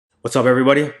What's up,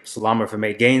 everybody? Salama from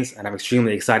MadeGains, and I'm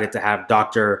extremely excited to have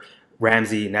Dr.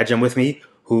 Ramsey Nijem with me,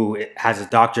 who has a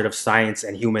doctorate of science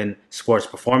and human sports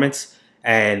performance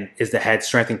and is the head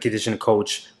strength and conditioning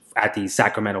coach at the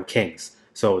Sacramento Kings.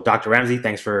 So, Dr. Ramsey,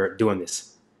 thanks for doing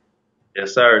this.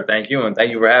 Yes, sir. Thank you. And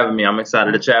thank you for having me. I'm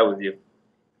excited to chat with you.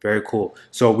 Very cool.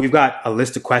 So, we've got a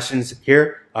list of questions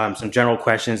here, some general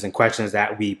questions and questions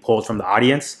that we pulled from the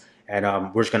audience, and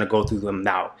we're just going to go through them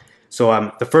now.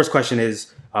 So, the first question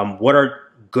is, what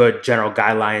are good general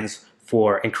guidelines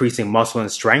for increasing muscle and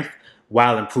strength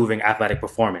while improving athletic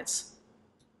performance?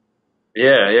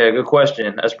 Yeah, good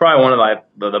question. That's probably one of like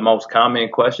the most common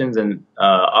questions, and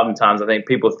oftentimes I think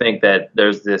people think that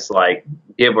there's this like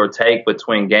give or take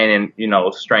between gaining,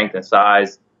 strength and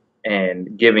size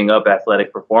and giving up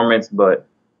athletic performance. But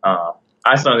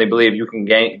I certainly believe you can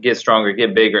get stronger,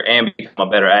 get bigger, and become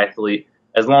a better athlete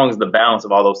as long as the balance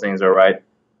of all those things are right.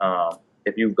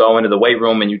 If you go into the weight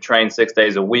room and you train 6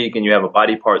 days a week and you have a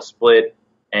body part split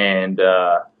and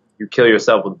you kill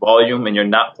yourself with volume and you're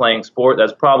not playing sport,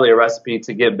 that's probably a recipe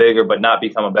to get bigger but not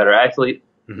become a better athlete.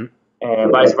 Mm-hmm.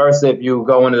 And vice versa, if you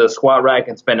go into the squat rack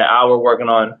and spend an hour working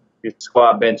on your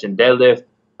squat, bench, and deadlift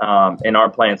and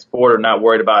aren't playing sport or not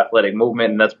worried about athletic movement,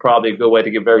 and that's probably a good way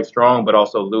to get very strong but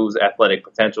also lose athletic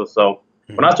potential. So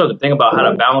when I start to think about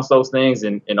how to balance those things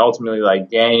and ultimately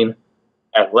like gain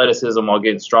athleticism while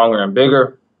getting stronger and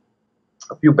bigger,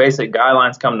 a few basic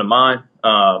guidelines come to mind.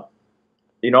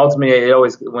 Ultimately,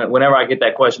 whenever I get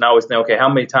that question, I always think, okay, how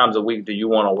many times a week do you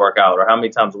want to work out, or how many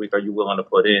times a week are you willing to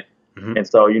put in? Mm-hmm. And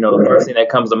so, the first thing that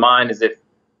comes to mind is if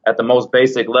at the most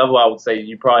basic level, I would say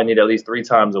you probably need at least 3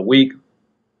 times a week,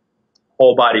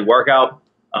 whole body workout.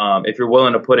 If you're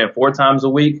willing to put in 4 times a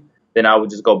week, then I would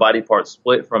just go body part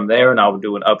split from there, and I would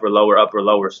do an upper,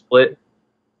 lower split.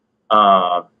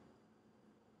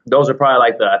 Those are probably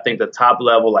like the top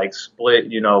level, like split,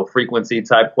 frequency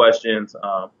type questions.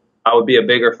 I would be a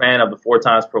bigger fan of the 4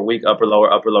 times per week, upper,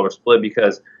 lower split,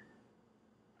 because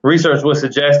research would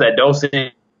suggest that dosing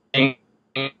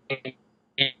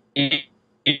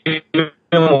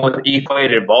with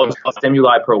equated volume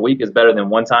stimuli per week is better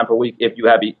than 1 time per week if you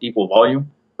have equal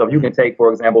volume. So if you can take,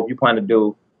 for example, if you plan to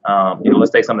do, let's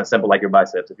take something simple like your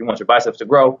biceps. If you want your biceps to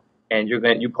grow, and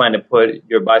you plan to put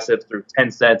your biceps through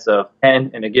 10 sets of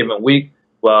 10 in a given week,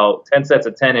 well, 10 sets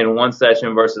of 10 in one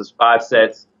session versus 5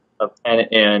 sets of 10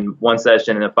 in one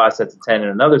session and then 5 sets of 10 in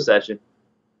another session,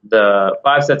 the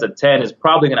 5 sets of 10 is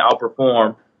probably going to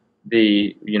outperform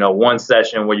the, one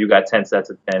session where you got 10 sets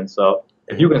of 10. So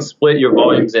if you can split your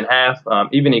volumes in half,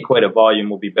 even equated volume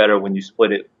will be better when you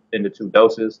split it into 2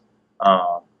 doses.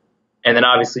 And then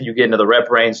obviously you get into the rep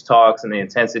range talks and the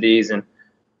intensities, and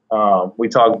we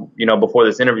talked, before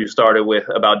this interview started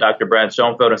about Dr. Brad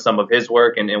Schoenfeld and some of his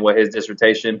work, and what his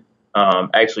dissertation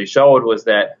actually showed was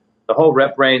that the whole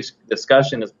rep range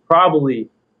discussion is probably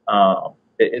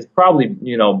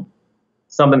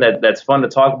something that's fun to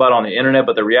talk about on the internet,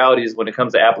 but the reality is when it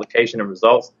comes to application and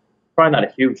results, probably not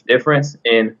a huge difference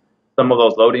in some of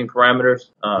those loading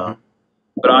parameters.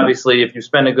 But obviously, if you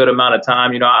spend a good amount of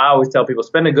time, I always tell people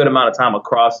spend a good amount of time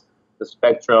across the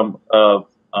spectrum of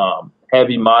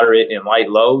heavy, moderate, and light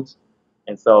loads.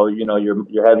 And so,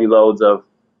 your heavy loads of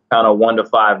kind of 1 to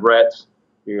 5 reps,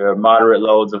 your moderate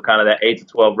loads of kind of that 8 to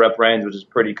 12 rep range, which is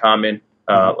pretty common,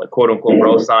 like quote unquote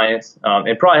bro science.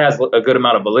 It probably has a good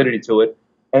amount of validity to it.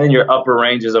 And then your upper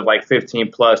ranges of like 15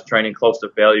 plus, training close to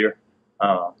failure.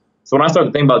 So when I start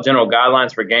to think about general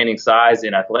guidelines for gaining size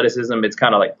and athleticism, it's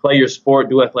kind of like play your sport,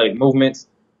 do athletic movements,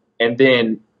 and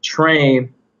then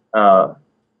train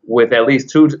with at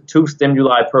least two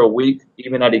stimuli per week,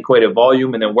 even at equated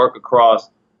volume, and then work across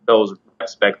those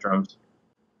spectrums.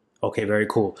 Okay, very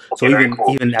cool. So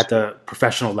even at the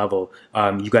professional level,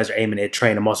 you guys are aiming to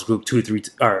train a muscle group 2 to 3,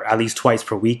 or at least twice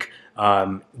per week,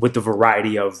 with the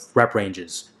variety of rep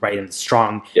ranges, right? And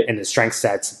the strength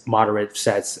sets, moderate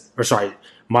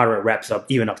reps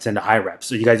even up to the high reps.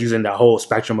 So you guys using the whole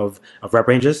spectrum of rep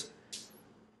ranges?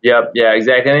 Yep, yeah,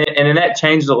 exactly. And then that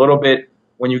changes a little bit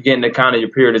when you get into kind of your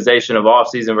periodization of off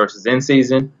season versus in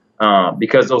season,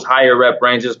 because those higher rep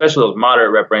ranges, especially those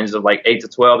moderate rep ranges of like 8 to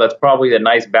 12, that's probably a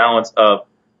nice balance of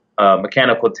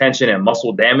mechanical tension and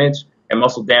muscle damage. And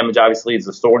muscle damage obviously leads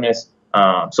to soreness.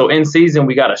 So in season,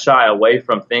 we got to shy away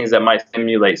from things that might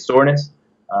stimulate soreness.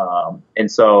 And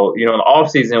so, in the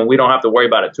off season, we don't have to worry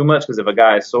about it too much because if a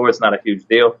guy is sore, it's not a huge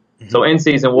deal. Mm-hmm. So in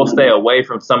season, we'll stay away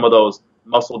from some of those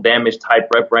muscle damage type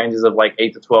rep ranges of like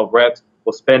 8 to 12 reps.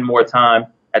 We'll spend more time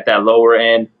at that lower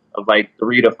end of like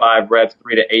 3 to 5 reps,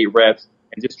 3 to 8 reps,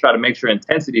 and just try to make sure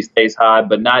intensity stays high,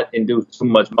 but not induce too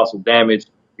much muscle damage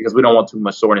because we don't want too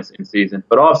much soreness in season.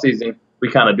 But off season, we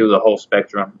kind of do the whole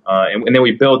spectrum, and then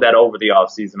we build that over the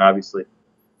off season, obviously.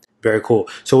 Very cool.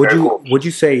 So would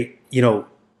you say,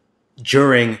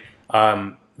 during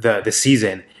the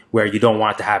season where you don't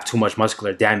want to have too much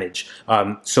muscular damage,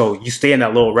 so you stay in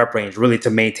that low rep range really to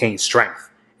maintain strength?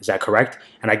 Is that correct?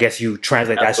 And I guess you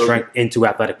translate Absolutely. that strength into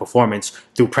athletic performance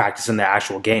through practice in the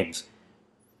actual games.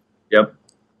 Yep.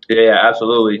 Yeah,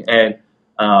 absolutely. And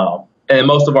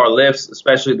most of our lifts,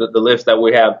 especially the lifts that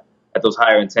we have at those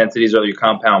higher intensities, are your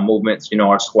compound movements.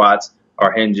 Our squats,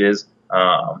 our hinges,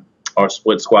 our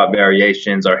split squat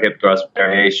variations, our hip thrust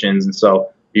variations, and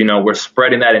so we're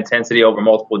spreading that intensity over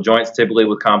multiple joints, typically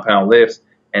with compound lifts,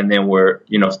 and then we're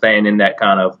staying in that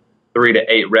kind of 3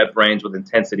 to 8 rep range with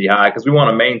intensity high, because we want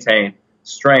to maintain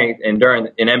strength. And during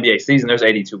an NBA season, there's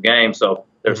 82 games, so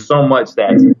there's so much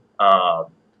that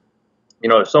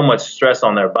there's so much stress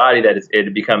on their body that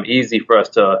it'd become easy for us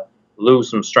to lose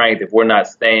some strength if we're not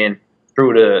staying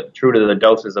true to the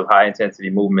doses of high intensity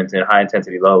movements and high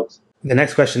intensity loads. The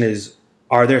next question is,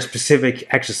 are there specific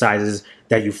exercises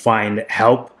that you find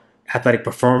help athletic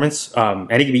performance? And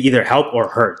it can be either help or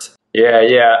hurt.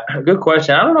 Yeah. Good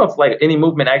question. I don't know if any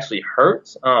movement actually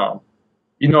hurts.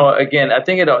 Again, I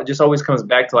think it just always comes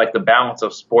back to the balance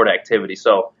of sport activity.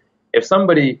 So if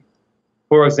somebody,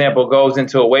 for example, goes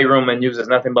into a weight room and uses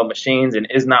nothing but machines and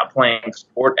is not playing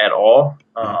sport at all,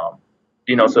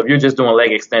 so if you're just doing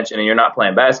leg extension and you're not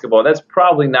playing basketball, that's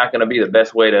probably not going to be the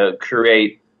best way to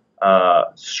create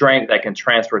strength that can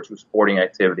transfer to sporting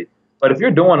activity. But if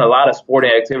you're doing a lot of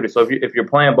sporting activity, so if you're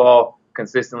playing ball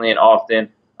consistently and often,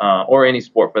 or any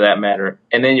sport for that matter,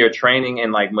 and then you're training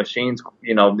in machines,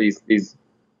 these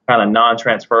kind of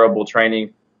non-transferable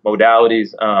training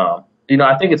modalities,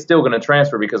 I think it's still going to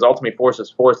transfer, because ultimately force is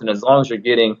force. And as long as you're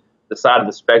getting the side of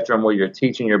the spectrum where you're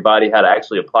teaching your body how to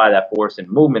actually apply that force in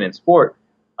movement in sport,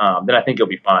 then I think you'll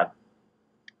be fine.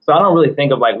 So I don't really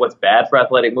think of what's bad for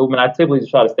athletic movement. I typically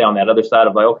just try to stay on that other side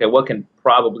of okay, what can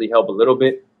probably help a little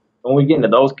bit. When we get into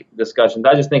those discussions,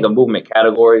 I just think of movement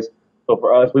categories. So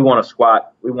for us, we want to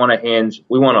squat, we want to hinge,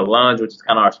 we want to lunge, which is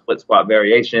kind of our split squat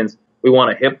variations. We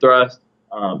want a hip thrust.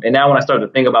 And now when I start to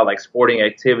think about sporting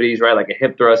activities, right, a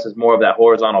hip thrust is more of that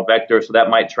horizontal vector. So that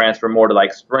might transfer more to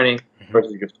sprinting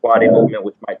versus your squatting movement,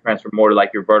 which might transfer more to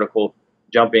your vertical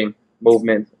jumping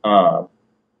movement.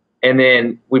 And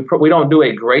then we don't do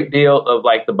a great deal of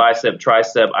the bicep,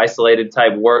 tricep isolated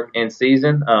type work in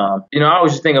season. I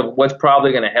always just think of what's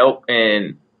probably going to help,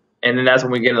 and then that's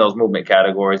when we get into those movement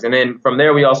categories. And then from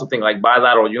there, we also think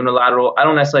bilateral, unilateral. I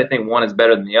don't necessarily think one is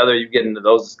better than the other. You get into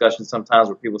those discussions sometimes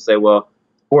where people say, well,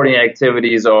 sporting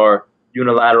activities are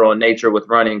unilateral in nature with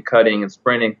running, cutting, and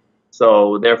sprinting.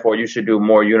 So therefore, you should do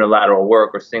more unilateral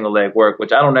work or single leg work,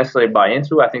 which I don't necessarily buy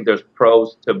into. I think there's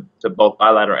pros to both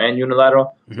bilateral and unilateral.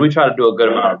 Mm-hmm. So we try to do a good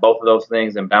amount of both of those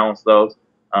things and balance those.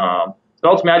 So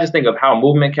ultimately, I just think of how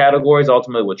movement categories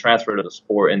ultimately would transfer to the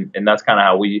sport, and that's kind of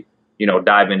how we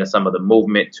dive into some of the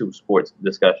movement to sports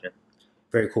discussion.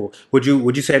 Very cool. Would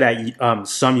you say that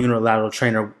some unilateral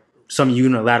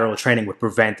training would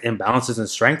prevent imbalances in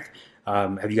strength?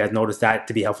 Have you guys noticed that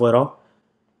to be helpful at all?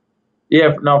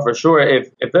 Yeah, no, for sure.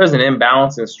 If there's an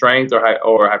imbalance in strength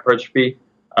or hypertrophy,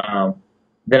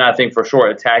 then I think for sure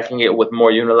attacking it with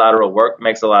more unilateral work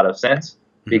makes a lot of sense,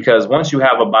 because once you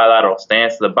have a bilateral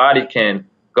stance, the body can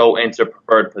go into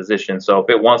preferred position. So if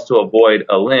it wants to avoid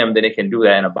a limb, then it can do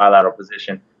that in a bilateral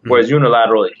position, whereas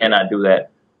unilateral, it cannot do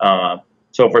that.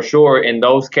 So for sure, in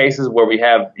those cases where we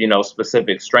have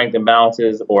specific strength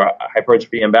imbalances or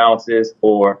hypertrophy imbalances,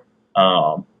 or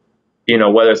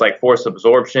whether it's force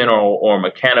absorption or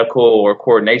mechanical or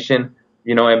coordination,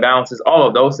 imbalances, all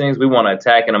of those things we want to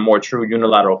attack in a more true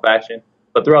unilateral fashion.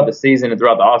 But throughout the season and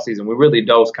throughout the off season, we really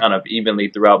dose kind of evenly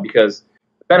throughout, because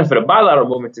the benefit of bilateral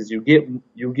movements is you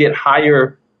get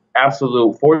higher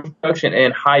absolute force production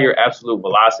and higher absolute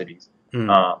velocities.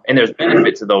 And there's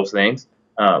benefits to those things.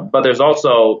 But there's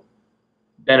also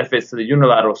benefits to the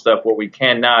unilateral stuff where we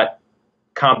cannot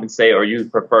compensate or use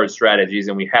preferred strategies,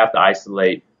 and we have to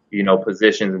isolate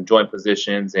positions and joint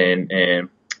positions and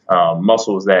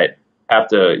muscles that have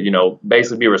to,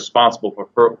 basically be responsible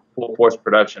for full force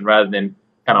production rather than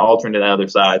kind of altering to the other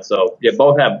side. So yeah,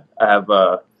 both have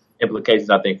implications,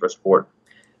 I think, for sport.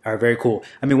 All right, very cool.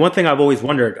 I mean, one thing I've always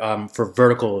wondered for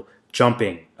vertical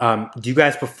jumping, do you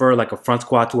guys prefer a front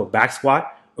squat to a back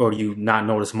squat, or do you not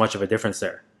notice much of a difference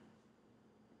there?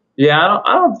 Yeah,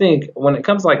 I don't think when it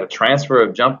comes to a transfer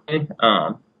of jumping,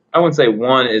 I wouldn't say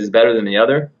one is better than the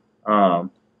other.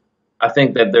 I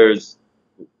think that there's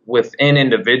within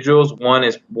individuals,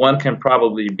 one can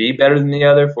probably be better than the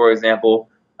other. For example,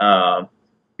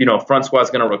 front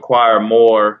squat's going to require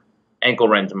more ankle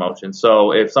range of motion.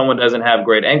 So if someone doesn't have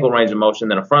great ankle range of motion,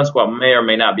 then a front squat may or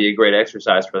may not be a great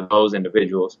exercise for those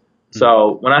individuals.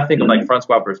 So when I think of like front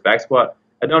squat versus back squat,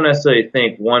 I don't necessarily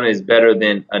think one is better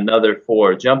than another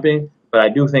for jumping, but I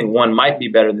do think one might be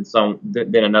better than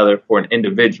another for an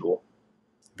individual.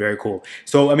 Very cool.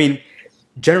 So, I mean,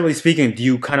 generally speaking, do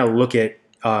you kind of look at,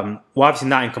 well, obviously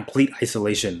not in complete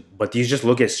isolation, but do you just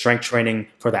look at strength training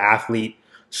for the athlete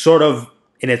sort of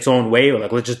in its own way, or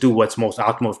like let's just do what's most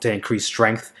optimal to increase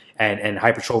strength and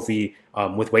hypertrophy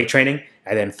with weight training,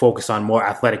 and then focus on more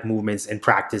athletic movements in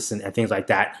practice and things like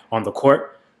that on the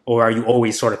court? Or are you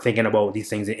always sort of thinking about these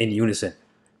things in unison?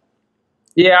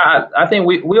 Yeah, I think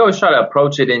we always try to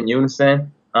approach it in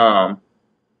unison, and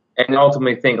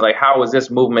ultimately think like, how is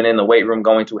this movement in the weight room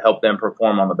going to help them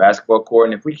perform on the basketball court?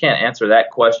 And if we can't answer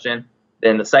that question,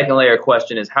 then the second layer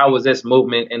question is, how is this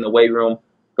movement in the weight room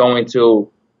going to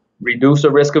reduce the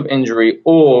risk of injury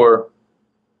or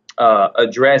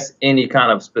address any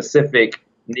kind of specific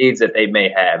needs that they may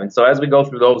have? And so as we go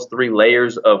through those three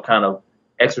layers of kind of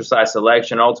exercise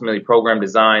selection, ultimately program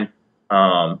design,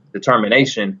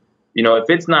 determination, if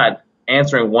it's not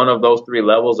answering one of those three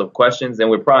levels of questions, then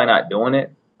we're probably not doing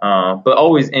it. But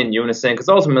always in unison, because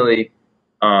ultimately,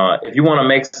 if you want to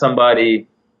make somebody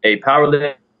a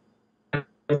powerlifter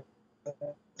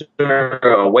or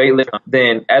a weightlifter,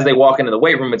 then as they walk into the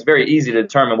weight room, it's very easy to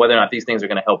determine whether or not these things are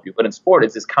going to help you. But in sport,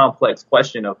 it's this complex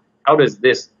question of, how does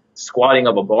this squatting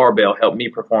of a barbell help me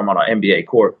perform on an NBA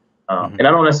court? And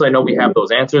I don't necessarily know we have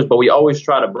those answers, but we always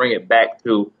try to bring it back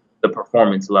to the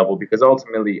performance level, because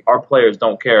ultimately our players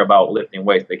don't care about lifting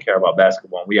weights. They care about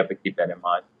basketball, and we have to keep that in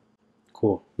mind.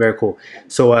 Cool. Very cool.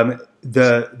 So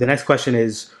the next question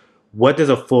is, what does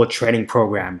a full training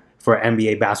program for an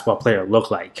NBA basketball player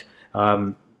look like?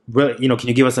 Really, can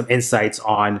you give us some insights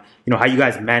on, how you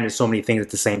guys manage so many things at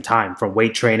the same time, from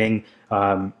weight training,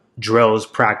 drills,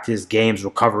 practice, games,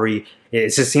 recovery? It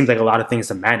just seems like a lot of things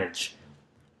to manage.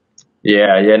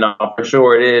 Yeah, no, for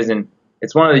sure it is. And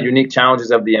it's one of the unique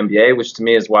challenges of the NBA, which to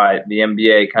me is why the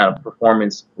NBA kind of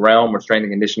performance realm or strength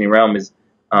and conditioning realm is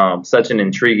such an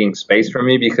intriguing space for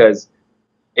me, because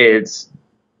it's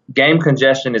game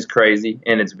congestion is crazy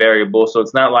and it's variable. So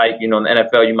it's not like, in the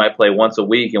NFL, you might play once a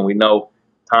week and we know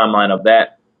timeline of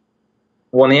that.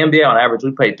 Well, in the NBA, on average,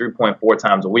 we play 3.4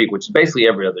 times a week, which is basically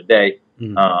every other day.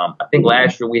 I think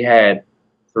last year we had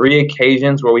 3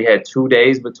 occasions where we had 2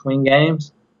 days between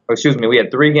games. We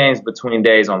had 3 games between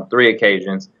days on 3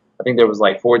 occasions. I think there was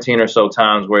like 14 or so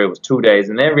times where it was 2 days,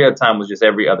 and every other time was just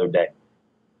every other day.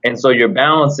 And so you're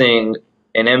balancing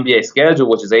an NBA schedule,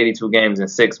 which is 82 games in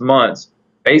 6 months,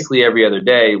 basically every other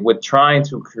day, with trying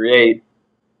to create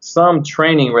some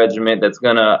training regimen that's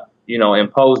going to,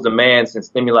 impose demands and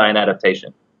stimuli and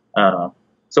adaptation.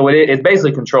 So it's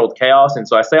basically controlled chaos. And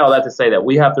so I say all that to say that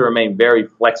we have to remain very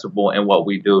flexible in what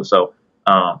we do. So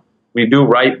we do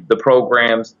write the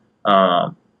programs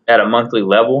at a monthly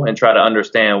level and try to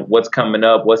understand what's coming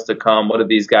up, what's to come, what do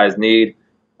these guys need.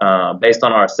 Based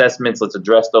on our assessments, let's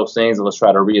address those things and let's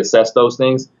try to reassess those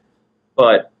things.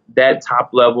 But that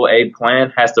top level A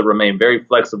plan has to remain very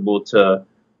flexible to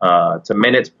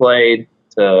minutes played,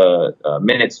 to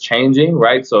minutes changing,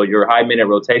 right? So your high minute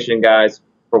rotation guys,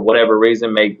 for whatever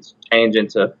reason, may change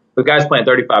into the guys playing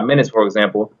 35 minutes, for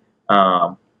example,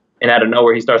 and out of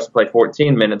nowhere he starts to play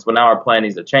 14 minutes. Well, now our plan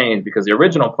needs to change, because the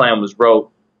original plan was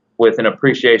wrote with an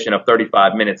appreciation of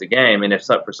 35 minutes a game. And if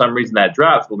for some reason that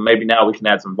drops, well, maybe now we can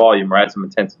add some volume or add some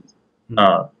intensity.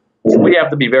 So we have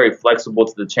to be very flexible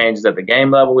to the changes at the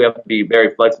game level. We have to be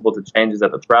very flexible to changes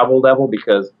at the travel level,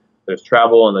 because there's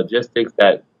travel and logistics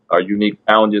that are unique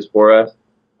challenges for us.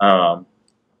 And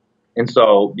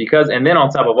then on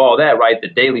top of all that, right, the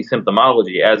daily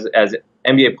symptomology, as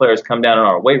NBA players come down in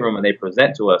our weight room and they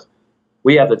present to us,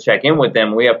 we have to check in with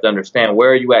them. We have to understand,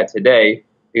 where are you at today?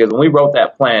 Because when we wrote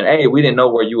that plan A, we didn't know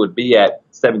where you would be at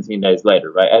 17 days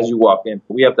later, right? As you walk in,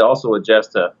 we have to also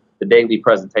adjust to the daily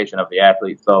presentation of the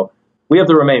athlete. So we have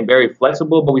to remain very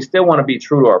flexible, but we still want to be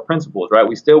true to our principles, right?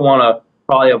 We still want to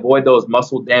probably avoid those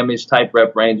muscle damage type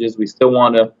rep ranges. We still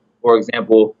want to, for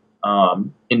example,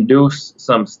 induce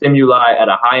some stimuli at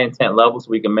a high intent level so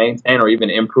we can maintain or even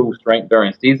improve strength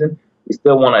during season. We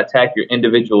still want to attack your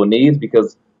individual needs,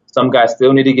 because some guys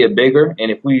still need to get bigger.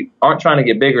 And if we aren't trying to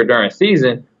get bigger during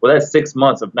season, well, that's 6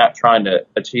 months of not trying to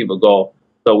achieve a goal.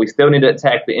 So we still need to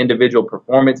attack the individual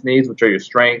performance needs, which are your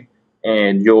strength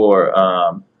and your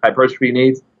hypertrophy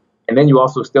needs. And then you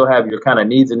also still have your kind of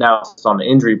needs analysis on the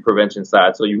injury prevention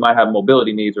side. So you might have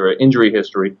mobility needs or an injury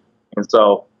history. And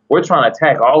so we're trying to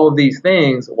attack all of these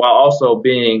things while also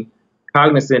being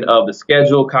cognizant of the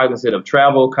schedule, cognizant of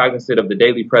travel, cognizant of the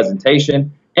daily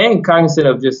presentation, and cognizant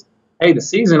of just hey, the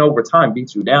season over time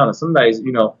beats you down. And some days,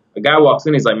 a guy walks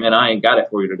in, he's like, man, I ain't got it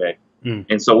for you today.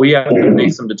 And so we have to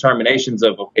make some determinations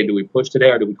of, okay, do we push today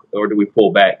or do we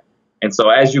pull back? And so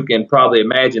as you can probably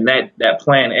imagine, that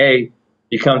plan A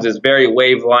becomes this very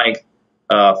wave-length,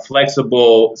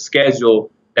 flexible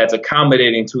schedule that's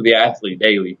accommodating to the athlete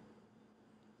daily.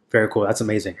 Very cool. That's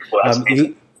amazing.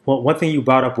 One thing you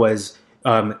brought up was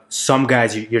some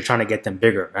guys you're trying to get them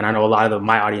bigger, and I know a lot of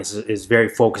my audience is very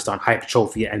focused on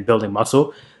hypertrophy and building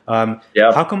muscle.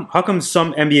 How come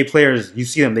some NBA players, you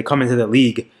see them, they come into the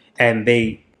league and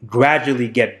they gradually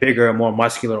get bigger and more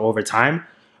muscular over time,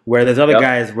 where there's other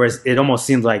guys where it almost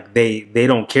seems like they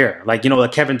don't care. Like,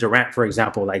 like Kevin Durant, for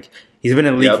example, like he's been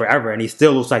in the league forever and he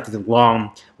still looks like this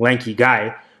long, lanky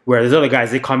guy, where there's other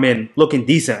guys, they come in looking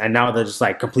decent and now they're just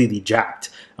like completely jacked.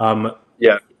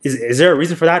 Is there a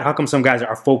reason for that? How come some guys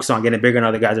are focused on getting bigger and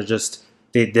other guys are just,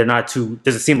 they're not too,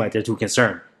 doesn't seem like they're too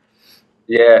concerned?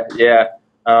 Kevin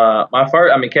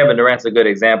Durant's a good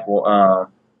example.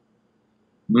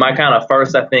 My kind of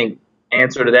first, I think,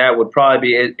 answer to that would probably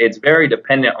be it's very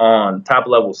dependent on top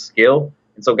level skill.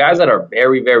 And so guys that are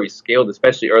very, very skilled,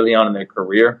 especially early on in their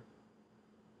career,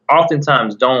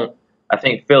 oftentimes don't, I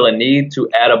think, feel a need to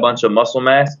add a bunch of muscle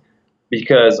mass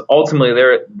because ultimately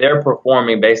they're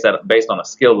performing based on a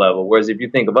skill level. Whereas if you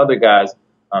think of other guys,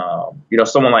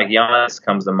 someone like Giannis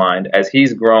comes to mind as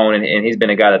he's grown and he's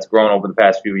been a guy that's grown over the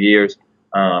past few years.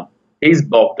 He's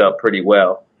bulked up pretty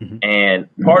well. And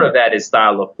part of that is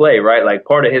style of play, right? Like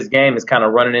part of his game is kind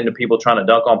of running into people, trying to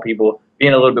dunk on people,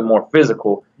 being a little bit more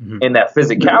physical. And that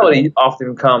physicality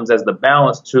often comes as the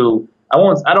balance to, I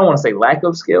don't want to say lack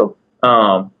of skill,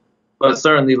 but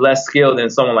certainly less skill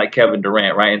than someone like Kevin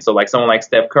Durant, right? And so like someone like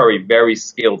Steph Curry, very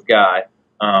skilled guy.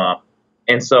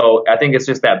 And so I think it's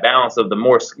just that balance of the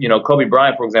more, Kobe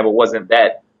Bryant, for example, wasn't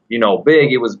that,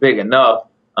 big. It was big enough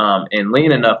and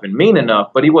lean enough and mean enough,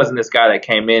 but he wasn't this guy that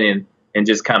came in and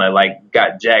just kind of like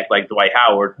got jacked like Dwight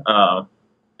Howard. And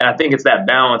I think it's that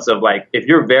balance of like, if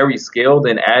you're very skilled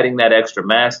in adding that extra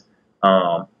mass,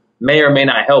 may or may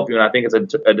not help you. And I think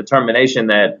it's a determination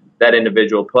that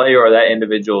individual player or that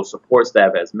individual support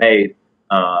staff has made.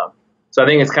 So I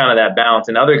think it's kind of that balance.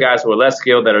 And other guys who are less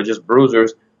skilled that are just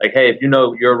bruisers, like, hey, if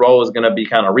your role is going to be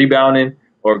kind of rebounding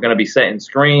or going to be setting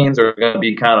screens or going to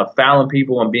be kind of fouling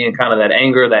people and being kind of that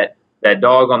anger, that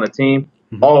dog on the team,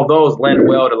 all of those lend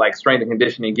well to like strength and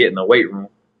conditioning, get in the weight room.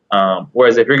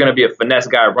 Whereas if you're going to be a finesse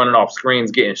guy running off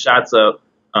screens, getting shots up,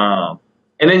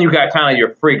 and then you got kind of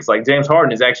your freaks. Like James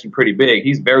Harden is actually pretty big.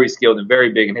 He's very skilled and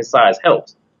very big, and his size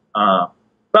helps. But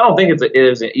I don't think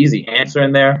it's an easy answer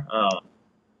in there.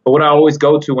 But what I always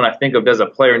go to when I think of does a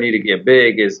player need to get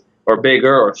big or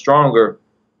bigger or stronger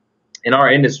in our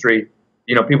industry,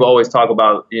 people always talk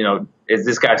about, is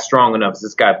this guy strong enough? Is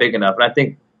this guy big enough? And I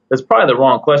think that's probably the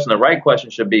wrong question. The right question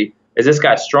should be, is this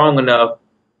guy strong enough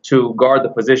to guard the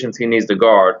positions he needs to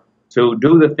guard, to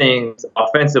do the things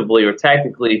offensively or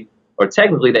tactically or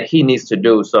technically that he needs to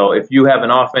do? So if you have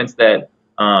an offense that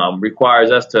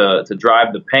requires us to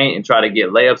drive the paint and try to get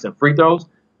layups and free throws,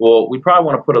 well, we probably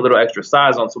want to put a little extra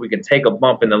size on so we can take a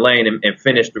bump in the lane and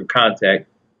finish through contact.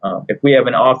 If we have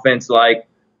an offense like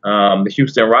the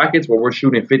Houston Rockets where we're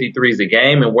shooting 53s a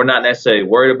game and we're not necessarily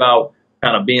worried about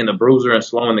kind of being the bruiser and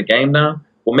slowing the game down,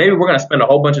 well, maybe we're going to spend a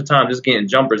whole bunch of time just getting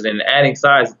jumpers, and adding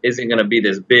size isn't going to be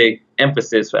this big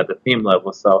emphasis at the team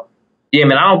level. So, yeah,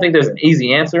 man, I don't think there's an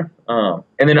easy answer. And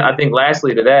then I think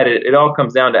lastly to that, it all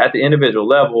comes down to, at the individual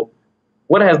level,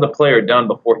 what has the player done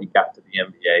before he got to the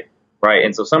NBA, right?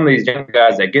 And so some of these young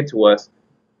guys that get to us,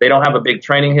 they don't have a big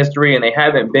training history, and they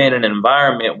haven't been in an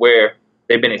environment where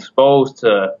they've been exposed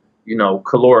to,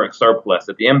 caloric surplus.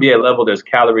 At the NBA level, there's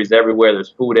calories everywhere,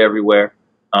 there's food everywhere.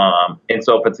 And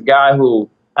so if it's a guy who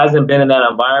hasn't been in that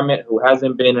environment, who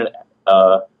hasn't been,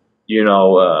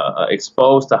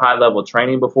 exposed to high-level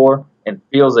training before and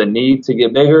feels a need to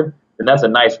get bigger, then that's a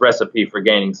nice recipe for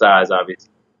gaining size,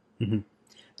 obviously. No,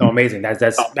 amazing. That's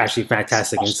actually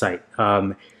fantastic insight.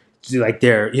 Like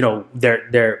they're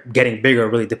getting bigger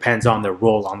really depends on their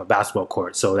role on the basketball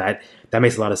court. So that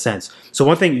makes a lot of sense. So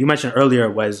one thing you mentioned earlier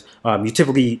was you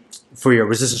typically, for your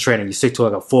resistance training, you stick to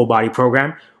like a full body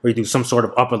program or you do some sort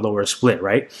of upper lower split,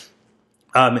 right?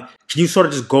 Can you sort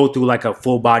of just go through like a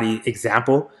full body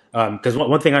example? Because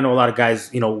one thing I know a lot of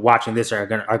guys, watching this are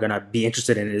gonna be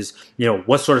interested in is,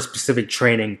 what sort of specific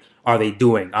training are they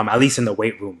doing, at least in the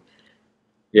weight room?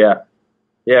 Yeah,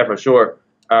 for sure.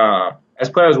 As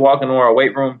players walk into our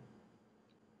weight room,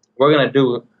 we're going to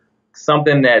do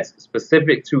something that's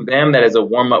specific to them that is a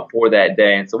warm-up for that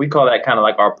day. And so we call that kind of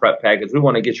like our prep package. We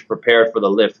want to get you prepared for the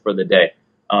lift for the day.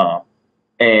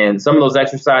 And some of those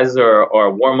exercises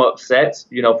are warm-up sets.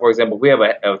 For example, if we have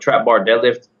a trap bar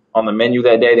deadlift on the menu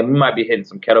that day, then we might be hitting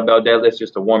some kettlebell deadlifts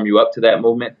just to warm you up to that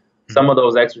movement. Some of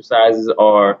those exercises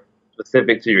are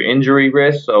specific to your injury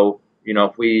risk. So,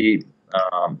 if we,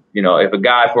 if a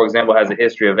guy, for example, has a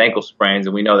history of ankle sprains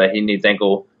and we know that he needs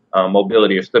ankle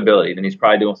mobility or stability, then he's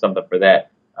probably doing something for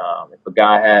that. If a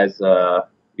guy has, a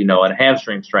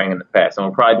hamstring strain in the past, then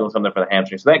we're probably doing something for the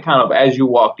hamstring. So that kind of, as you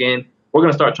walk in, we're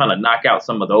going to start trying to knock out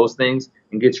some of those things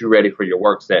and get you ready for your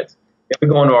work sets. Then we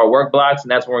go into our work blocks,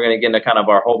 and that's when we're going to get into kind of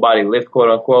our whole body lift, quote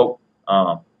unquote.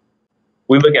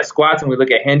 We look at squats and we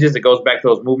look at hinges. It goes back to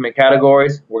those movement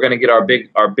categories. We're going to get our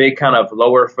big kind of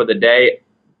lower for the day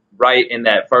right in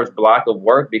that first block of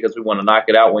work because we want to knock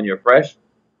it out when you're fresh.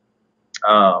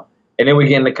 And then we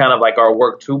get into kind of like our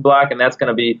work 2 block, and that's going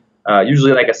to be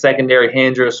usually like a secondary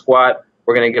hinge or a squat.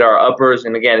 We're going to get our uppers,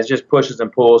 and again, it's just pushes and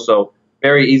pulls. So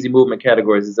very easy movement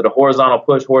categories. Is it a horizontal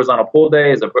push, horizontal pull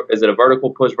day? Is it a vertical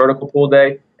push, vertical pull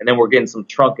day? And then we're getting some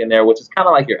trunk in there, which is kind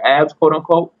of like your abs, quote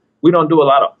unquote. We don't do a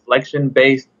lot of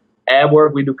flexion-based ab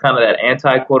work. We do kind of that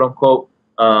anti, quote unquote,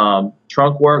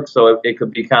 trunk work. So it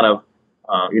could be kind of,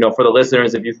 for the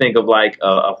listeners, if you think of like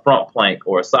a front plank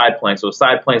or a side plank. So a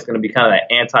side plank is going to be kind of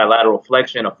that anti-lateral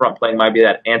flexion. A front plank might be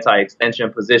that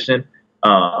anti-extension position.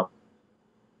 Parallel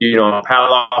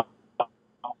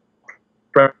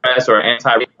press or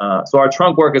anti. So our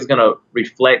trunk work is going to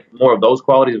reflect more of those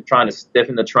qualities of trying to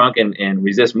stiffen the trunk and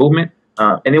resist movement.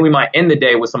 And then we might end the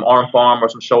day with some arm farm or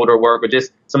some shoulder work or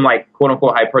just some like quote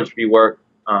unquote hypertrophy work.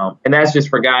 And that's just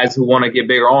for guys who want to get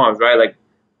bigger arms, right? Like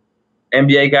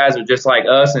NBA guys are just like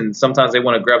us, and sometimes they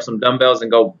want to grab some dumbbells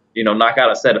and go, knock out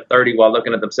a set of 30 while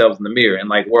looking at themselves in the mirror. And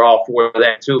like we're all for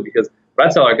that too, because what I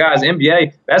tell our guys,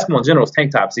 NBA basketball in general is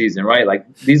tank top season, right?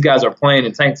 Like these guys are playing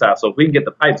in tank tops, so if we can get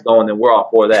the pipes going, then we're all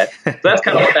for that. So that's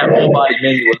kind of what that whole body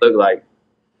menu would look like.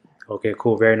 Okay,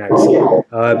 cool, very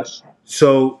nice.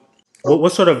 So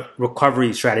what sort of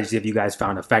recovery strategies have you guys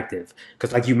found effective?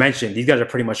 Because like you mentioned, these guys are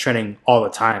pretty much training all the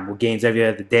time with gains every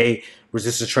other day,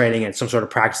 resistance training, and some sort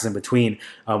of practice in between.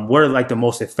 What are like the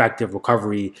most effective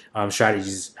recovery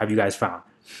strategies have you guys found?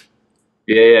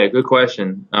 Yeah, good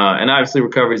question. And obviously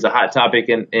recovery is a hot topic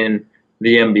in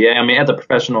the NBA. I mean, at the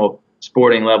professional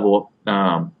sporting level,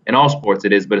 in all sports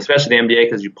it is, but especially the NBA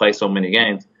because you play so many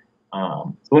games.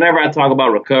 So whenever I talk about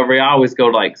recovery, I always go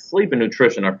to like sleep and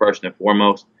nutrition are first and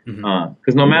foremost.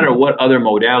 Because no matter what other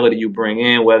modality you bring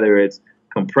in, whether it's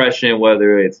compression,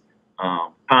 whether it's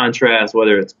contrast,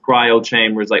 whether it's cryo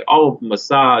chambers, like all of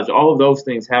massage, all of those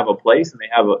things have a place and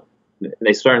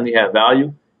they certainly have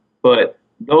value. But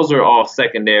those are all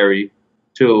secondary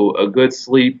to a good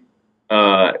sleep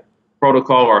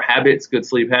protocol or habits, good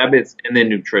sleep habits, and then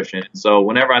nutrition. So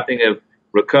whenever I think of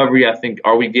recovery, I think,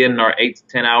 are we getting our 8 to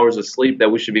 10 hours of sleep that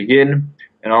we should be getting?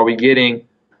 And are we getting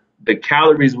the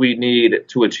calories we need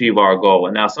to achieve our goal?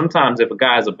 And now sometimes if a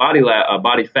guy has a body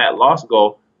fat loss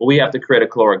goal, well, we have to create a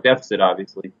caloric deficit,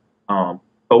 obviously.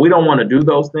 But we don't want to do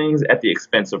those things at the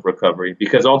expense of recovery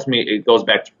because ultimately it goes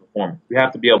back to performance. You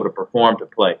have to be able to perform to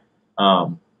play.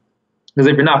 Because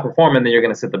if you're not performing, then you're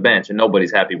going to sit the bench, and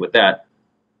nobody's happy with that.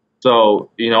 So,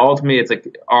 ultimately, it's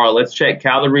like, all right, let's check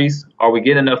calories. Are we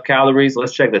getting enough calories?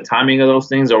 Let's check the timing of those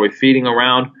things. Are we feeding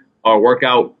around our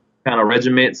workout kind of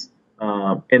regiments?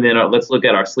 And then let's look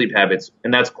at our sleep habits.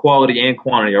 And that's quality and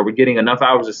quantity. Are we getting enough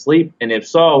hours of sleep? And if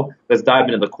so, let's dive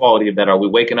into the quality of that. Are we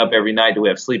waking up every night? Do we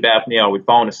have sleep apnea? Are we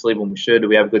falling asleep when we should? Do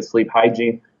we have good sleep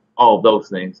hygiene? All of those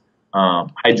things.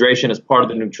 Hydration is part of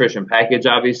the nutrition package,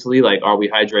 obviously. Like, are we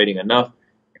hydrating enough?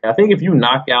 And I think if you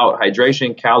knock out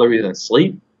hydration, calories, and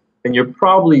sleep, then you're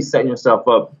probably setting yourself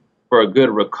up for a good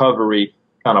recovery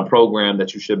kind of program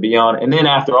that you should be on. And then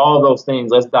after all of those things,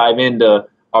 let's dive into,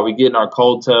 are we getting our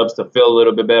cold tubs to feel a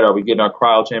little bit better? Are we getting our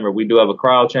cryo chamber? We do have a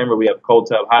cryo chamber. We have cold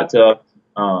tub, hot tub.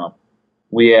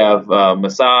 We have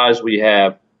massage. We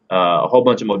have a whole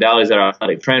bunch of modalities that our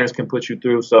athletic trainers can put you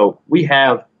through. So we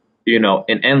have,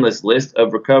 an endless list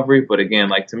of recovery. But again,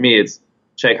 like to me, it's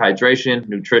check hydration,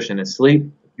 nutrition, and sleep.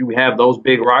 If you have those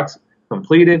big rocks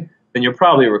completed, then you're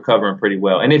probably recovering pretty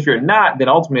well. And if you're not, then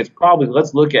ultimately it's probably,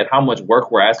 let's look at how much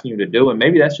work we're asking you to do. And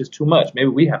maybe that's just too much. Maybe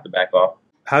we have to back off.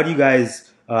 How do you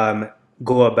guys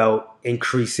go about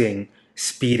increasing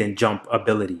speed and jump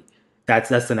ability? That's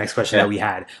the next question that we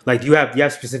had. Like, do you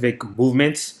have specific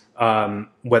movements,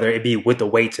 whether it be with the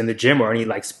weights in the gym or any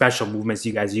like special movements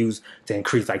you guys use to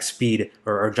increase like speed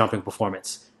or jumping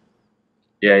performance?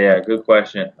 Yeah, good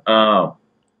question.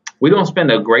 We don't spend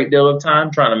a great deal of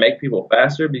time trying to make people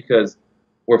faster because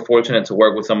we're fortunate to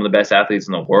work with some of the best athletes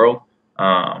in the world.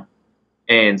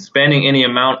 And spending any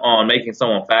amount on making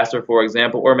someone faster, for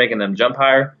example, or making them jump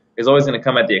higher is always going to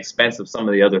come at the expense of some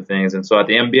of the other things. And so at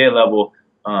the NBA level,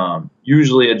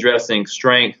 usually addressing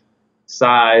strength,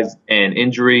 size, and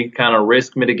injury kind of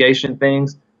risk mitigation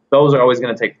things, those are always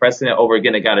going to take precedent over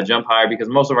getting a guy to jump higher, because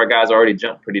most of our guys already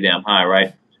jump pretty damn high,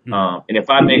 right? And if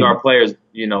I make our players,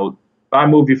 if I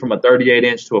move you from a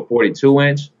 38-inch to a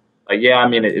 42-inch, like, yeah, I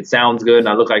mean, it sounds good and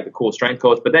I look like a cool strength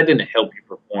coach, but that didn't help you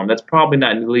perform. That's probably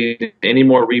not leading to any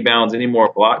more rebounds, any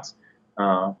more blocks.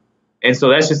 And so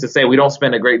that's just to say we don't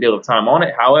spend a great deal of time on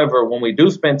it. However, when we do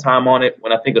spend time on it,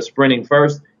 when I think of sprinting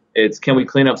first, it's can we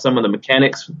clean up some of the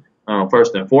mechanics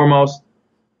first and foremost?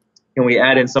 Can we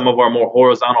add in some of our more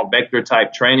horizontal vector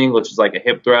type training, which is like a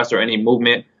hip thrust or any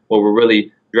movement where we're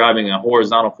really driving a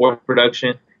horizontal force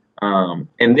production?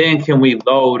 And then can we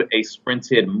load a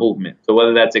sprinted movement? So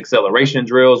whether that's acceleration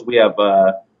drills, we have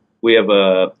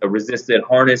a resisted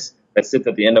harness that sits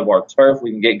at the end of our turf.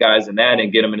 We can get guys in that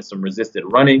and get them into some resisted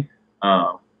running.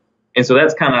 And so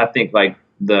that's kind of, I think, like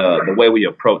the way we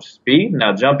approach speed.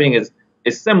 Now, jumping is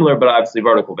similar, but obviously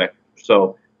vertical vector.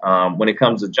 So when it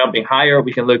comes to jumping higher,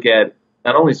 we can look at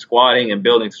not only squatting and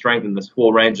building strength in this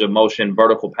full range of motion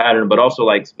vertical pattern, but also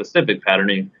like specific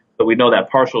patterning. So we know that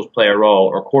partials play a role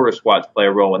or quarter squats play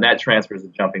a role, and that transfers to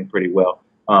jumping pretty well.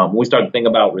 When we start to think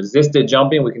about resisted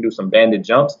jumping, we can do some banded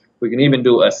jumps. We can even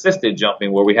do assisted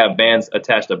jumping where we have bands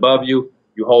attached above you.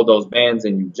 You hold those bands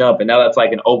and you jump. And now that's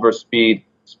like an overspeed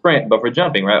sprint, but for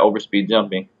jumping, right? Overspeed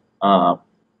jumping.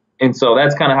 And so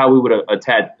that's kind of how we would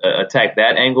attack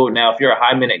that angle. Now, if you're a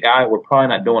high minute guy, we're probably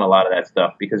not doing a lot of that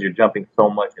stuff because you're jumping so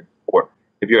much in sport.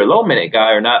 If you're a low minute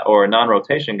guy or a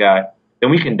non-rotation guy, then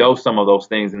we can dose some of those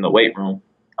things in the weight room.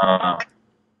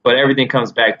 But everything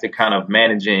comes back to kind of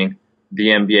managing the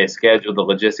NBA schedule, the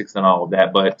logistics, and all of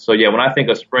that. But so yeah, when I think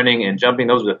of sprinting and jumping,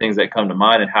 those are the things that come to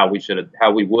mind and how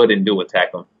we would and do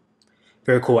attack them.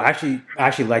 Very cool. I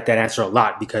actually like that answer a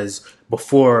lot, because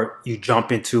before you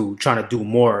jump into trying to do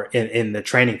more in the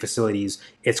training facilities,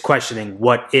 it's questioning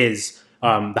what is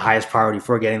the highest priority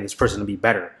for getting this person to be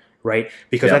better, right?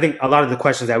 Because I think a lot of the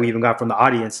questions that we even got from the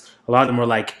audience, a lot of them were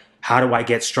like, how do I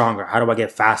get stronger? How do I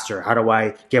get faster? How do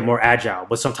I get more agile?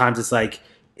 But sometimes it's like,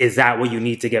 is that what you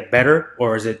need to get better?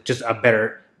 Or is it just a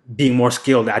better being more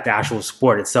skilled at the actual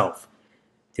sport itself?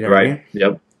 You know what I mean?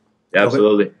 Yep.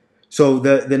 Absolutely. Okay. So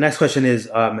the next question is,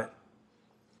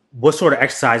 what sort of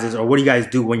exercises or what do you guys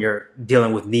do when you're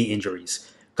dealing with knee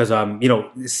injuries? Because,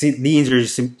 knee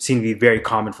injuries seem to be very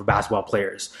common for basketball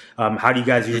players. How do you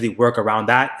guys usually work around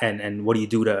that? And what do you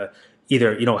do to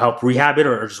either, help rehab it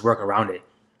or just work around it?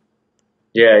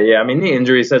 Yeah. I mean, knee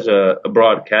injury is such a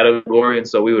broad category. And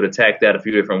so we would attack that a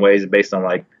few different ways based on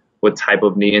like what type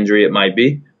of knee injury it might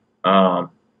be.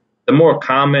 The more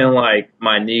common, like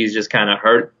my knees just kind of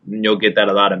hurt, and you'll get that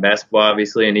a lot in basketball,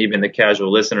 obviously, and even the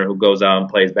casual listener who goes out and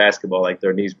plays basketball, like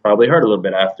their knees probably hurt a little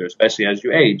bit after, especially as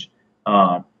you age.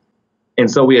 And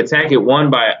so we attack it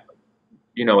by,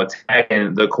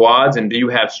 attacking the quads. And do you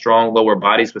have strong lower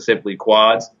body, specifically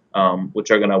quads,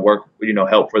 which are going to work,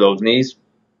 help for those knees?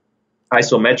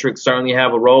 Isometrics certainly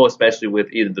have a role, especially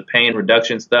with either the pain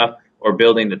reduction stuff or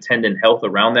building the tendon health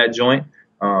around that joint.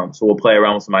 So we'll play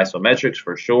around with some isometrics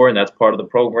for sure, and that's part of the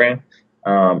program.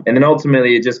 And then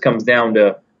ultimately it just comes down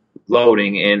to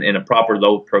loading in a proper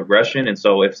load progression. And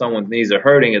so if someone's knees are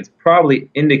hurting, it's probably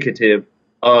indicative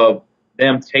of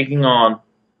them taking on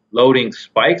loading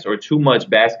spikes or too much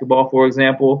basketball, for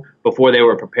example, before they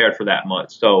were prepared for that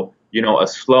much. So, a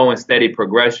slow and steady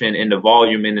progression into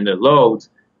volume and into loads,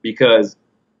 because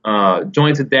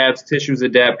joints adapt, tissues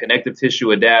adapt, connective tissue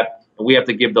adapt. We have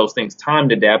to give those things time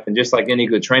to adapt. And just like any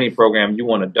good training program, you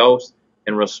want to dose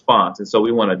and response. And so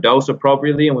we want to dose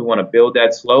appropriately and we want to build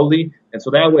that slowly. And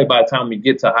so that way, by the time we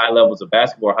get to high levels of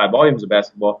basketball, high volumes of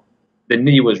basketball, the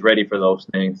knee was ready for those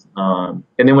things. And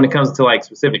then when it comes to like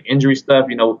specific injury stuff,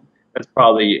 that's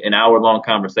probably an hour-long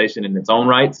conversation in its own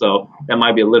right. So that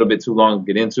might be a little bit too long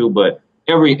to get into. But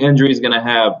every injury is going to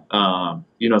have,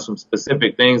 some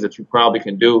specific things that you probably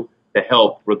can do to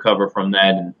help recover from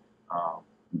that. And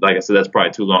like I said, that's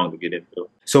probably too long to get into.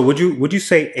 So would you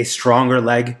say a stronger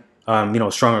leg,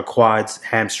 stronger quads,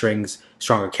 hamstrings,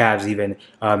 stronger calves even,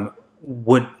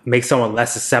 would make someone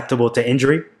less susceptible to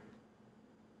injury?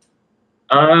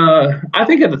 I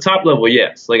think at the top level,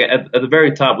 yes. Like at the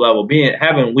very top level,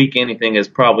 having weak anything is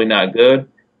probably not good.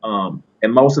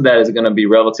 And most of that is going to be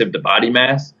relative to body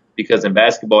mass, because in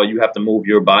basketball, you have to move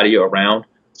your body around.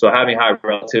 So having high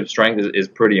relative strength is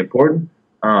pretty important.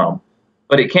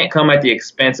 But it can't come at the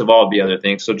expense of all the other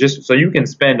things. So you can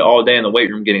spend all day in the weight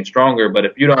room getting stronger, but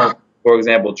if you don't, for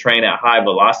example, train at high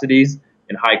velocities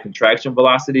and high contraction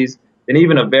velocities, then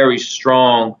even a very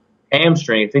strong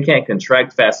hamstring, if it can't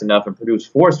contract fast enough and produce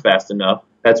force fast enough,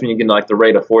 That's when you get into like the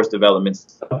rate of force development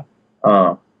stuff.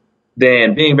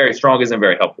 Then being very strong isn't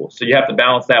very helpful. So you have to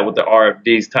balance that with the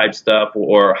RFDs type stuff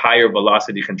or higher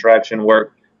velocity contraction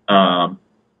work.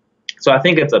 So I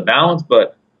think it's a balance,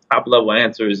 but top level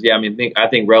answer is, yeah, I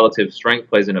think relative strength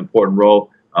plays an important role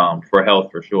for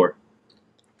health for sure.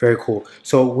 Very cool.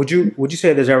 So would you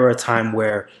say there's ever a time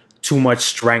where too much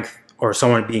strength or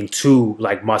someone being too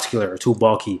like muscular or too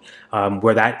bulky,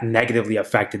 where that negatively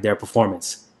affected their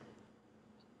performance?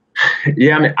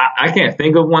 Yeah, I can't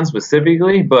think of one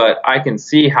specifically, but I can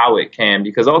see how it can,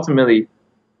 because ultimately,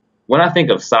 when I think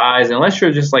of size, unless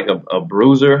you're just like a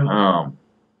bruiser, and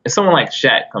someone like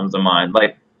Shaq comes to mind.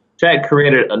 Like Shaq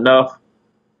created enough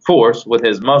force with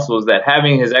his muscles that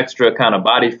having his extra kind of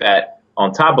body fat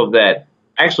on top of that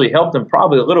actually helped him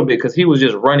probably a little bit, because he was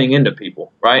just running into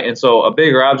people, right? And so a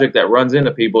bigger object that runs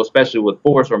into people, especially with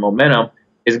force or momentum,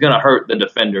 is going to hurt the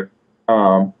defender.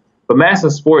 But mass in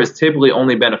sport is typically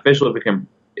only beneficial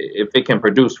if it can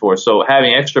produce force. So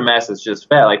having extra mass is just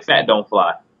fat. Like fat don't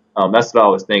fly. That's what I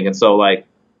was thinking. So like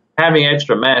having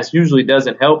extra mass usually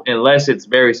doesn't help unless it's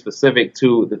very specific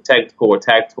to the technical or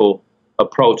tactical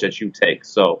approach that you take.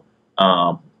 So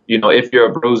if you're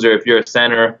a bruiser, if you're a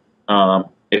center,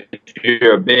 if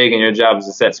you're big and your job is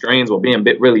to set screens, well, being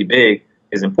really big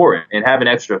is important. And having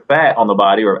extra fat on the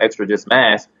body or extra just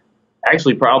mass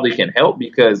actually probably can help,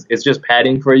 because it's just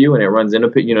padding for you and it runs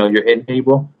into, you're hitting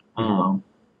people. The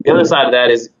other side of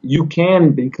that is you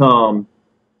can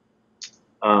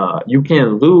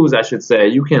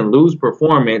lose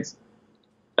performance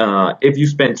if you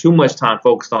spend too much time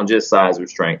focused on just size or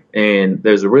strength. And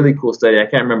there's a really cool study, I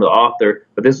can't remember the author,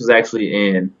 but this was actually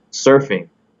in surfing.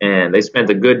 And they spent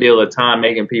a good deal of time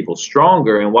making people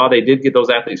stronger. And while they did get those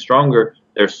athletes stronger,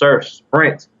 their surf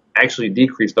sprints actually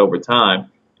decreased over time.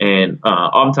 And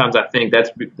oftentimes I think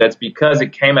that's because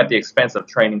it came at the expense of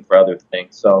training for other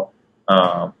things. So,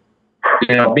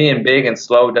 being big and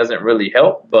slow doesn't really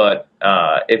help. But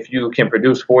if you can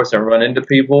produce force and run into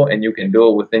people, and you can do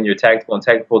it within your tactical and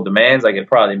technical demands, like, it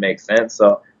probably makes sense.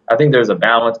 So I think there's a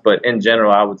balance. But in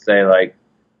general, I would say, like,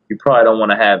 you probably don't want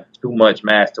to have too much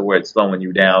mass to where it's slowing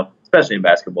you down, especially in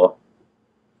basketball.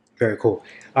 Very cool.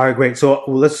 All right, great. So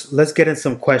let's get in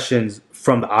some questions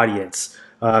from the audience.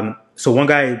 So one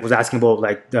guy was asking about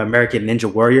like the American Ninja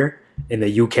Warrior in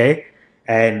the UK,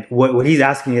 and what he's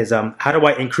asking is, how do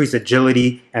I increase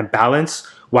agility and balance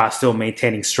while still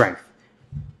maintaining strength?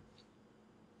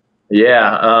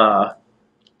 Yeah,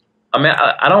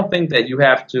 I don't think that you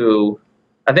have to.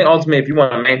 I think ultimately, if you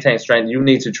want to maintain strength, you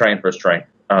need to train for strength.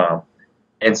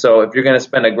 And so if you're going to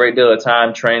spend a great deal of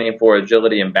time training for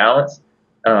agility and balance,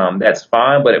 that's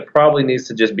fine, but it probably needs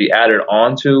to just be added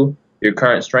onto your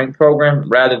current strength program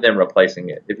rather than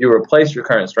replacing it. If you replace your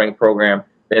current strength program,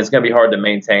 then it's going to be hard to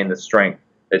maintain the strength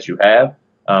that you have.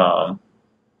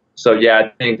 So yeah, I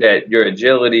think that your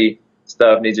agility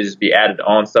stuff needs to just be added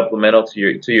on supplemental to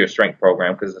your strength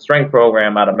program, because the strength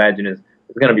program, I'd imagine, is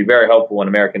going to be very helpful in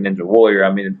American Ninja Warrior.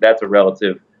 I mean, that's a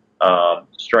relative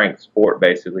strength sport,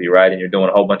 basically, right? And you're doing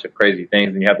a whole bunch of crazy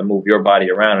things, and you have to move your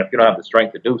body around. And if you don't have the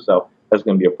strength to do so, that's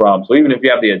going to be a problem. So even if you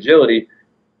have the agility,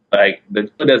 like,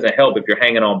 it doesn't help if you're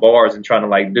hanging on bars and trying to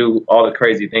like do all the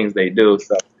crazy things they do.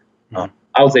 So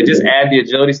I would say just add the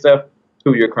agility stuff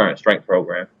to your current strength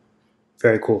program.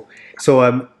 Very cool.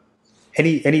 So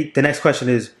the next question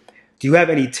is, do you have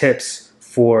any tips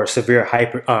for severe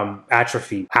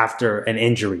atrophy after an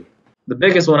injury? The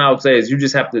biggest one I would say is you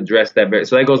just have to address that.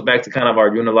 So that goes back to kind of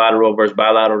our unilateral versus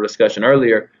bilateral discussion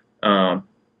earlier.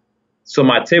 So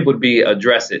my tip would be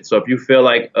address it. So if you feel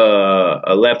like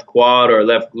a left quad or a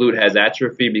left glute has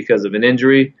atrophy because of an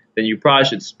injury, then you probably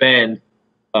should spend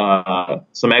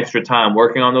some extra time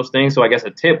working on those things. So I guess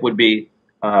a tip would be,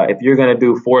 if you're going to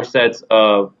do 4 sets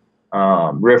of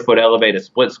rear foot elevated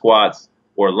split squats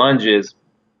or lunges,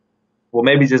 well,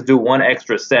 maybe just do 1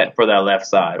 extra set for that left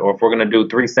side. Or if we're going to do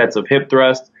 3 sets of hip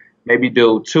thrust, maybe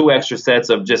do 2 extra sets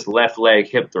of just left leg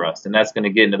hip thrust, and that's going to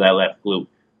get into that left glute.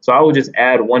 So I would just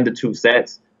add 1 to 2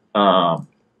 sets.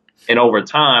 And over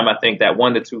time, I think that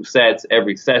 1 to 2 sets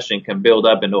every session can build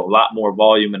up into a lot more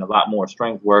volume and a lot more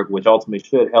strength work, which ultimately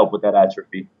should help with that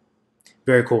atrophy.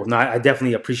 Very cool. No, I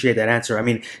definitely appreciate that answer. I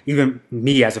mean, even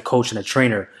me as a coach and a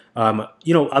trainer, a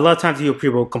lot of times you hear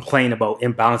people complain about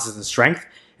imbalances in strength.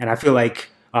 And I feel like,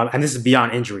 and this is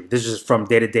beyond injury, this is from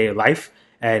day-to-day life.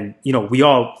 And, we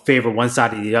all favor one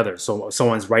side or the other. So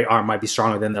someone's right arm might be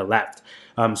stronger than their left.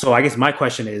 So I guess my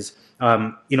question is,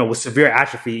 with severe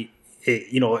atrophy,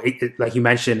 like you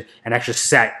mentioned, an extra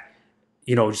set,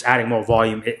 just adding more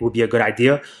volume, it would be a good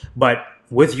idea. But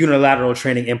with unilateral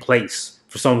training in place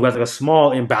for someone who has like a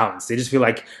small imbalance. They just feel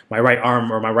like my right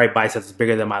arm or my right bicep is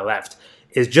bigger than my left.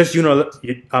 Is just a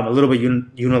little bit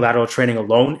unilateral training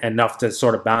alone enough to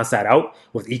sort of balance that out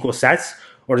with equal sets,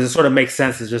 or does it sort of make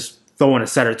sense to just throw in a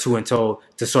set or two until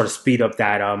to sort of speed up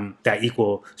that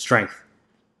equal strength?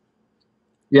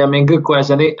 Yeah, I mean, good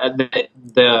question. I think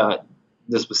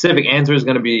the specific answer is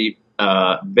going to be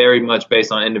very much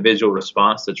based on individual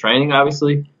response to training,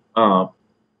 obviously.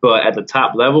 But at the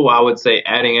top level, I would say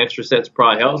adding extra sets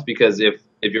probably helps, because if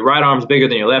your right arm is bigger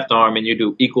than your left arm and you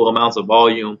do equal amounts of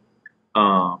volume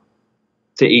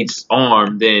to each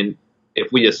arm, then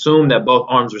if we assume that both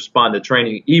arms respond to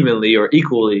training evenly or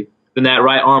equally, then that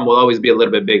right arm will always be a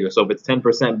little bit bigger. So if it's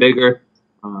 10% bigger,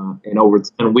 and over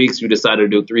 10 weeks you decide to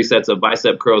do 3 sets of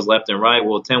bicep curls left and right,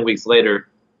 well, 10 weeks later,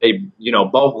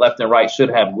 both left and right should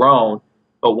have grown,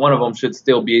 but one of them should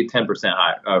still be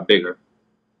 10% bigger.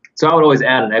 So I would always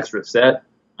add an extra set,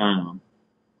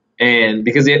 and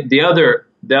because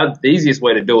the easiest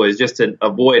way to do it is just to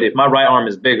avoid, if my right arm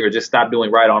is bigger, just stop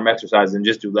doing right arm exercises and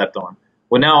just do left arm.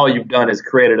 Well, now all you've done is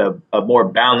created a more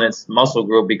balanced muscle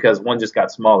group, because one just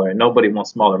got smaller, and nobody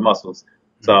wants smaller muscles.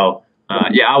 So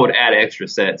yeah, I would add extra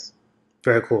sets.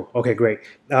 Very cool. Okay, great.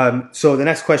 So the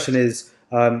next question is,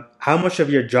 how much of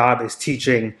your job is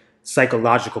teaching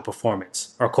psychological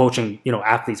performance or coaching,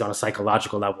 athletes on a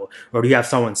psychological level, or do you have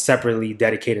someone separately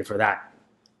dedicated for that?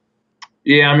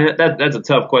 Yeah, I mean, that's a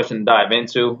tough question to dive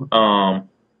into.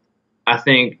 I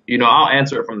think, I'll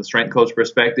answer it from the strength coach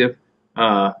perspective.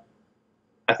 I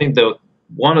think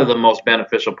one of the most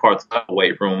beneficial parts of a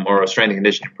weight room or a strength and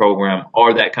conditioning program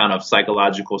are that kind of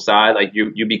psychological side. Like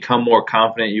you become more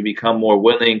confident, you become more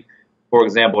willing, for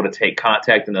example, to take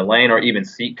contact in the lane or even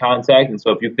seek contact. And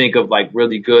so if you think of like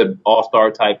really good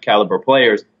all-star type caliber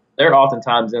players, they're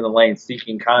oftentimes in the lane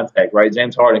seeking contact, right?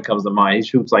 James Harden comes to mind. He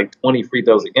shoots like 20 free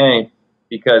throws a game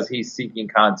because he's seeking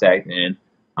contact. And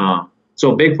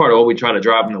so a big part of what we try to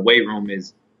drive in the weight room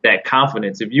is that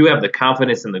confidence. If you have the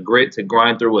confidence and the grit to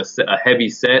grind through a heavy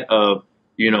set of,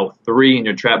 3 in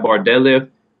your trap bar deadlift,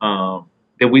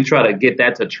 then we try to get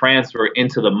that to transfer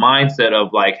into the mindset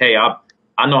of like, hey, I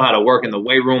know how to work in the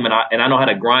weight room, and I know how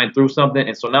to grind through something.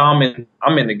 And so now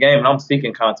I'm in the game, and I'm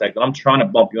seeking contact, and I'm trying to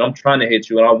bump you, and I'm trying to hit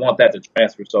you, and I want that to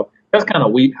transfer. So that's kind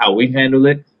of how we handle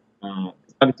it.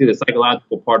 Obviously, the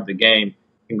psychological part of the game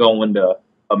can go into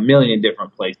a million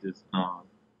different places.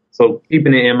 So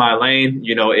keeping it in my lane,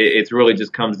 it really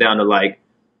just comes down to like,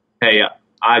 hey,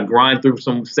 I grind through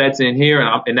some sets in here,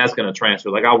 and that's going to transfer.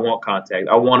 Like, I want contact.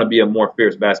 I want to be a more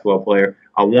fierce basketball player.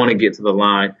 I want to get to the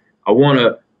line. I want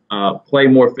to play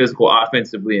more physical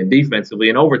offensively and defensively.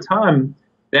 And over time,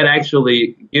 that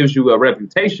actually gives you a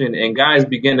reputation, and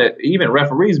even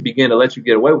referees begin to let you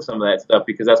get away with some of that stuff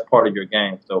because that's part of your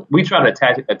game. So we try to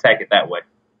attack it that way.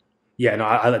 Yeah, no,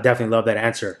 I definitely love that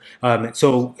answer.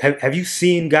 So have you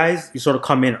seen guys, you sort of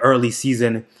come in early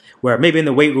season where maybe in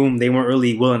the weight room they weren't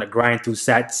really willing to grind through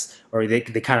sets, or they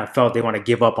kind of felt they want to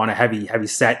give up on a heavy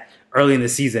set early in the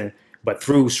season, but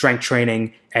through strength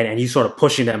training and you sort of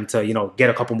pushing them to,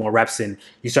 get a couple more reps in,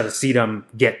 you start to see them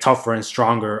get tougher and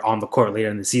stronger on the court later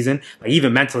in the season, like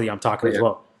even mentally I'm talking as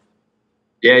well.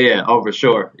 Yeah. Oh, for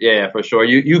sure. Yeah, for sure.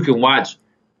 You can watch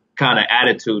kind of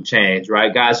attitude change,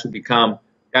 right? Guys who come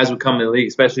in the league,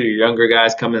 especially your younger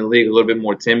guys, come in the league a little bit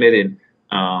more timid,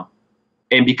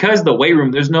 and because the weight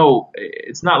room,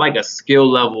 it's not like a skill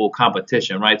level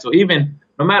competition, right? So even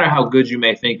no matter how good you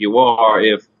may think you are,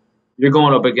 if you're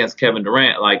going up against Kevin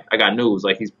Durant, like, I got news,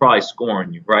 like, he's probably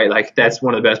scoring you, right? Like, that's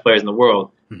one of the best players in the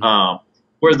world. Mm-hmm.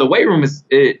 Whereas the weight room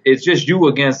it's just you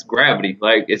against gravity,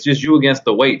 like it's just you against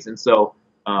the weights, and so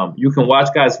you can watch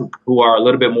guys who are a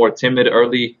little bit more timid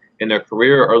early in their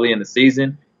career, early in the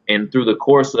season. And through the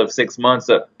course of 6 months,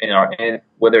 and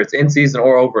whether it's in season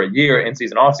or over a year, in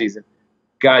season, off season,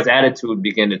 guys' attitude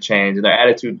begin to change. And their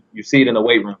attitude, you see it in the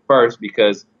weight room first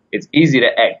because it's easy to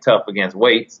act tough against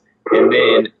weights, and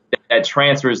then that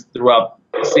transfers throughout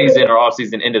the season or off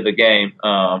season into the game.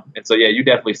 And so, yeah, you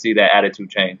definitely see that attitude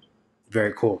change.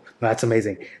 Very cool. That's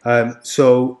amazing.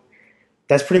 So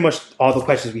that's pretty much all the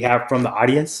questions we have from the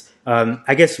audience.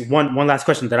 I guess one last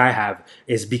question that I have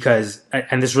is because,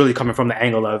 and this is really coming from the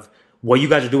angle of what you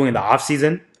guys are doing in the off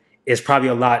season is probably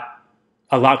a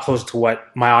lot closer to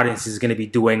what my audience is going to be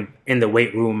doing in the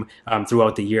weight room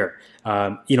throughout the year.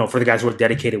 For the guys who are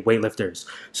dedicated weightlifters.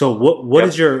 So what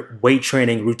is your weight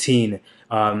training routine?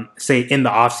 Say in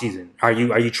the off season, are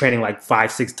you training like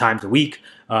 5-6 times a week?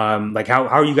 Like how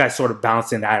are you guys sort of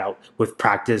balancing that out with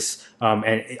practice?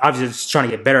 And obviously just trying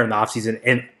to get better in the off season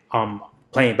and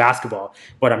playing basketball,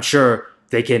 but I'm sure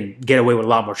they can get away with a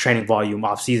lot more training volume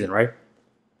off season, right?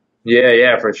 Yeah,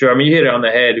 yeah, for sure. I mean, you hit it on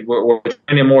the head. We're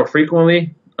training more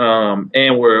frequently,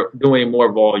 and we're doing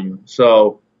more volume.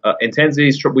 So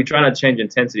intensities, we try not to change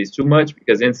intensities too much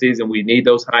because in season we need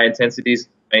those high intensities to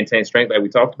maintain strength, like we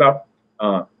talked about.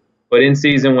 Uh, but in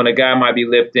season, when a guy might be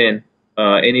lifting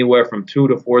anywhere from 2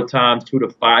 to 4 times, 2 to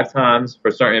 5 times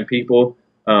for certain people,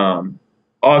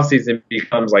 off season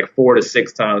becomes like 4 to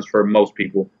 6 times for most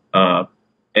people.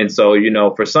 And so,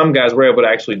 for some guys, we're able to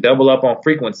actually double up on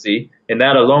frequency, and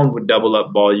that alone would double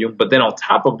up volume. But then on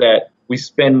top of that, we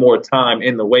spend more time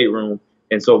in the weight room.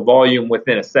 And so volume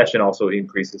within a session also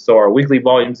increases. So our weekly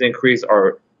volumes increase,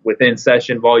 our within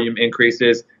session volume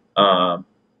increases. And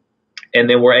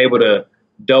then we're able to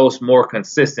dose more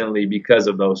consistently because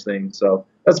of those things. So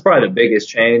that's probably the biggest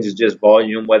change is just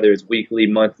volume, whether it's weekly,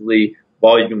 monthly,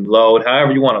 volume load,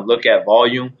 however you want to look at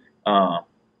volume. All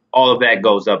of that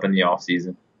goes up in the off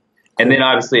season. And then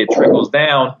obviously it trickles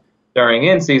down during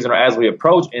in season or as we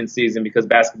approach in season because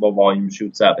basketball volume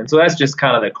shoots up. And so that's just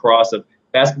kind of the cross of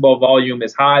basketball volume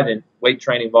is high, then weight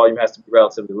training volume has to be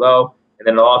relatively low. And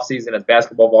then the off season, as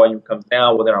basketball volume comes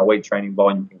down, well, then our weight training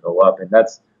volume can go up. And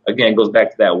that's, again, goes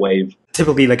back to that wave.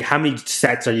 Typically, like how many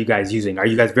sets are you guys using? Are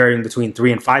you guys varying between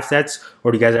 3 and 5 sets,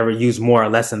 or do you guys ever use more or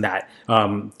less than that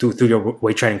through your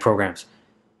weight training programs?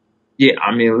 Yeah,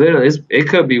 I mean, literally, it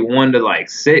could be 1 to like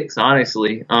 6,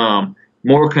 honestly.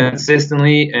 More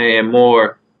consistently and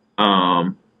more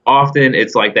often,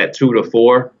 it's like that 2 to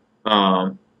 4.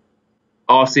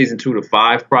 Off season 2 to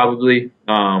 5 probably.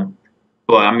 But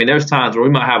I mean, there's times where we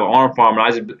might have an arm farm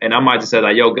and I might just say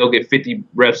like, yo, go get 50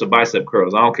 reps of bicep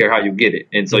curls. I don't care how you get it.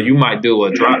 And so you might do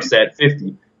a drop set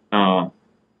 50.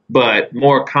 But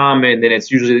more common than it's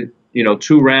usually,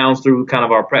 2 rounds through kind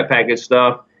of our prep package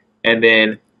stuff, and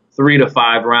then 3 to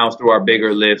 5 rounds through our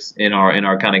bigger lifts in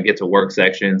our kind of get to work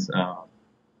sections.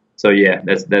 So yeah,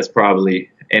 that's probably,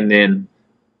 and then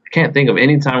I can't think of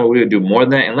any time where we would do more than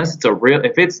that unless it's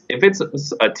if it's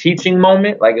a teaching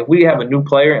moment, like if we have a new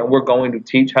player and we're going to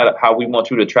teach how we want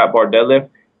you to trap bar deadlift,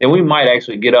 then we might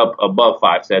actually get up above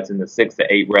 5 sets in the 6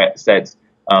 to 8 rep sets.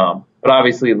 But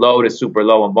obviously load is super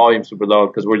low and volume super low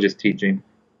because we're just teaching.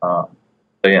 So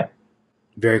yeah.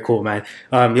 Very cool, man.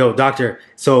 Yo, doctor,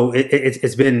 so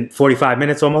it's been 45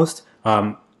 minutes almost.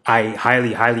 I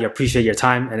highly, highly appreciate your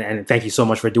time, and thank you so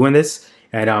much for doing this.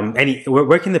 And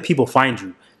where can the people find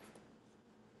you?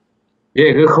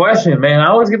 Yeah, good question, man. I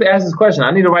always get to ask this question.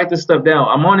 I need to write this stuff down.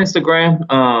 I'm on Instagram.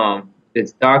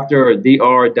 It's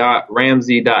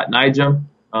dr.ramsey.nijem,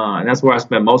 and that's where I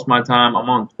spend most of my time. I'm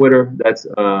on Twitter. That's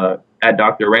at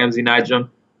Dr. Ramsey Nijem.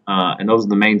 And those are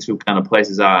the main 2 kind of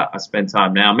places I spend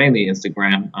time now, mainly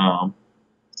Instagram.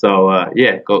 So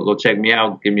yeah, go check me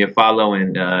out, give me a follow,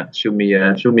 and shoot me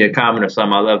a comment or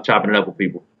something. I love chopping it up with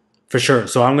people. For sure.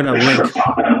 So I'm gonna link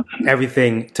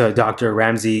everything to Dr.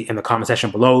 Ramsey in the comment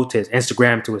section below, to his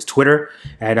Instagram, to his Twitter,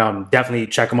 and definitely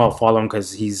check him out, follow him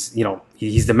because he's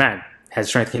he's the man. Has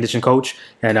strength condition coach,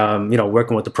 and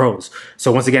working with the pros.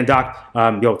 So once again, Doc,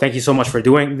 thank you so much for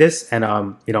doing this, and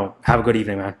have a good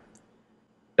evening, man.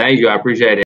 Thank you. I appreciate it.